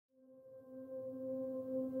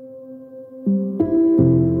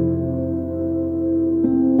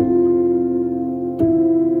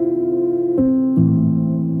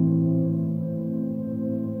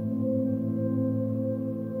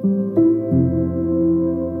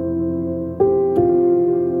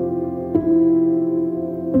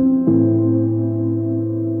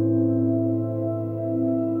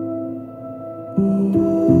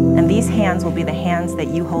hands that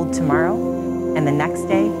you hold tomorrow and the next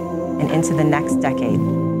day and into the next decade.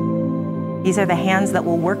 These are the hands that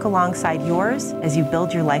will work alongside yours as you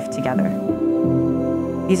build your life together.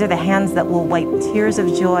 These are the hands that will wipe tears of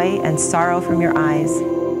joy and sorrow from your eyes,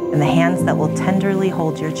 and the hands that will tenderly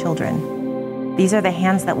hold your children. These are the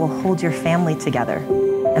hands that will hold your family together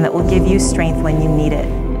and that will give you strength when you need it.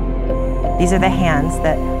 These are the hands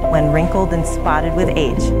that, when wrinkled and spotted with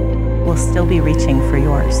age, will still be reaching for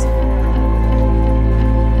yours.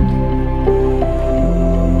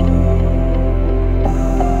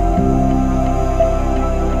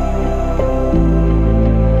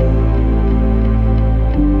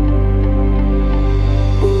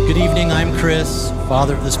 Good evening, I'm Chris,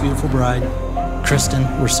 father of this beautiful bride. Kristen,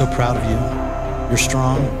 we're so proud of you. You're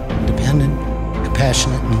strong, independent,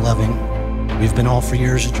 compassionate, and loving. We've been all for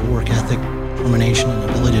years at your work ethic, determination, and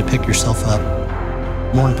ability to pick yourself up.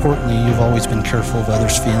 More importantly, you've always been careful of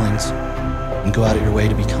others' feelings and go out of your way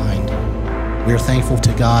to be kind. We are thankful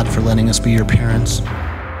to God for letting us be your parents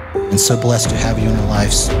and so blessed to have you in our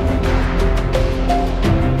lives.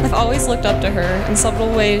 I've always looked up to her. In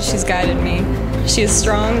several ways, she's guided me. She is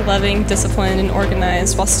strong, loving, disciplined, and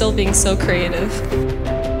organized while still being so creative.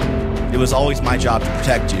 It was always my job to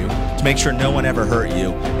protect you, to make sure no one ever hurt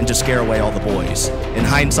you, and to scare away all the boys. In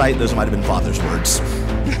hindsight, those might have been Father's words.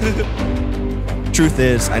 Truth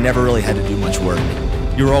is, I never really had to do much work.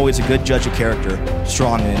 You were always a good judge of character,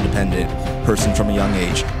 strong and independent person from a young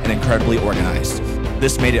age, and incredibly organized.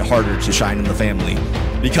 This made it harder to shine in the family,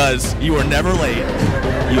 because you were never late,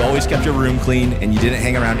 you always kept your room clean, and you didn't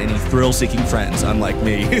hang around any thrill-seeking friends, unlike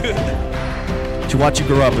me. To watch you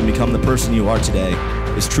grow up and become the person you are today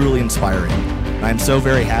is truly inspiring. I am so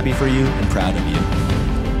very happy for you and proud of you.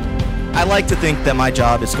 I like to think that my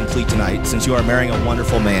job is complete tonight, since you are marrying a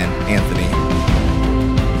wonderful man, Anthony.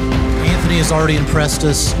 Anthony has already impressed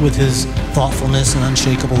us with his thoughtfulness and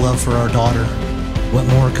unshakable love for our daughter. What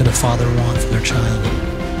more could a father want from their child?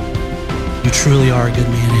 You truly are a good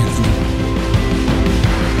man, Anthony.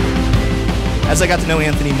 As I got to know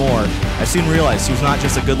Anthony more, I soon realized he was not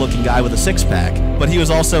just a good-looking guy with a six-pack, but he was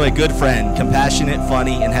also a good friend, compassionate,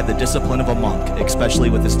 funny, and had the discipline of a monk, especially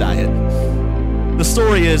with his diet. The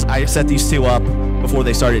story is, I set these two up before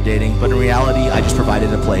they started dating, but in reality, I just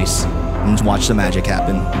provided a place and watched the magic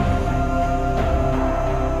happen.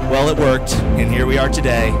 Well, it worked, and here we are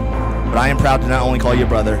today, but I am proud to not only call you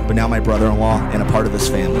brother, but now my brother-in-law and a part of this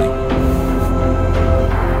family.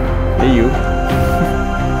 Hey, you.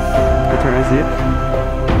 Good turn to see it.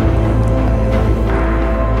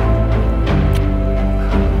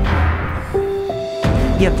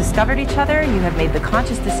 You have discovered each other, you have made the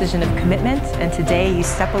conscious decision of commitment, and today you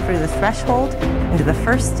step over the threshold into the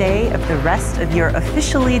first day of the rest of your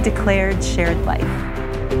officially declared shared life.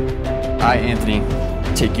 I, Anthony,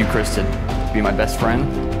 take you, Kristen, to be my best friend,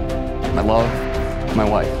 my love, my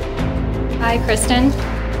wife. I, Kristen,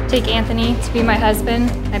 take Anthony to be my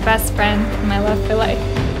husband, my best friend, and my love for life.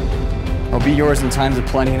 I'll be yours in times of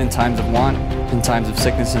plenty and in times of want, in times of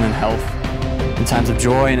sickness and in health, in times of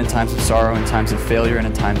joy and in times of sorrow, in times of failure and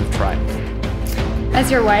in times of triumph. As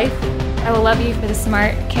your wife, I will love you for the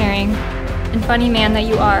smart, caring, and funny man that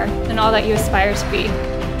you are and all that you aspire to be.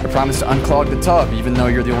 I promise to unclog the tub even though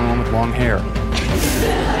you're the only one with long hair.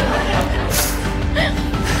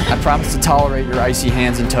 I promise to tolerate your icy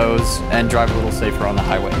hands and toes and drive a little safer on the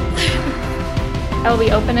highway. I will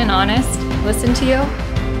be open and honest, listen to you,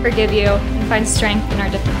 forgive you, and find strength in our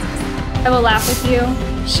differences. I will laugh with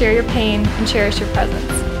you, share your pain, and cherish your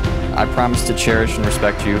presence. I promise to cherish and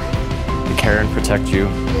respect you, to care and protect you,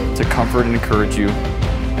 to comfort and encourage you,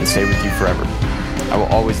 and stay with you forever. I will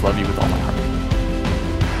always love you with all my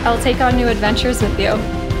heart. I will take on new adventures with you,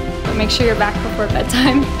 but make sure you're back before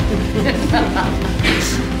bedtime.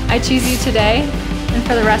 I choose you today, and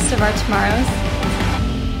for the rest of our tomorrows,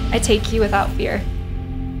 I take you without fear.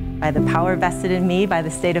 By the power vested in me by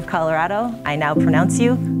the state of Colorado, I now pronounce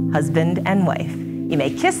you husband and wife. You may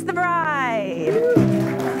kiss the bride.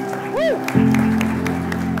 Woo!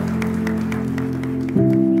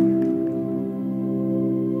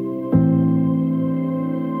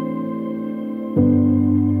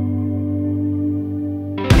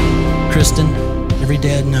 Kristen, every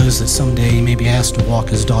dad knows that someday he may be asked to walk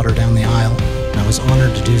his daughter down the aisle, and I was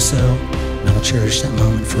honored to do so, and I will cherish that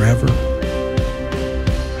moment forever.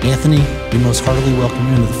 Anthony, we most heartily welcome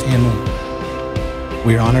you into the family.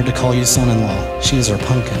 We are honored to call you son-in-law. She is our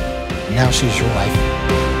pumpkin, and now she is your wife.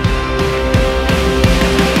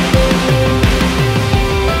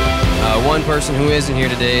 One person who isn't here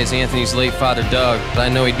today is Anthony's late father, Doug, but I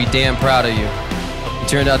know he'd be damn proud of you. He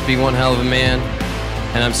turned out to be one hell of a man,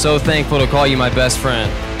 and I'm so thankful to call you my best friend.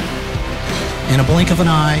 In a blink of an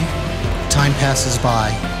eye, time passes by.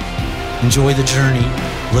 Enjoy the journey.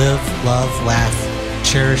 Live, love, laugh,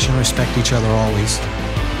 cherish, and respect each other always.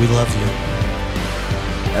 We love you.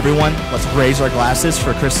 Everyone, let's raise our glasses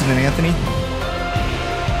for Christen and Anthony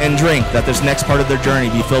and drink that this next part of their journey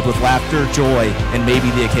be filled with laughter, joy, and maybe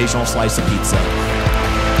the occasional slice of pizza.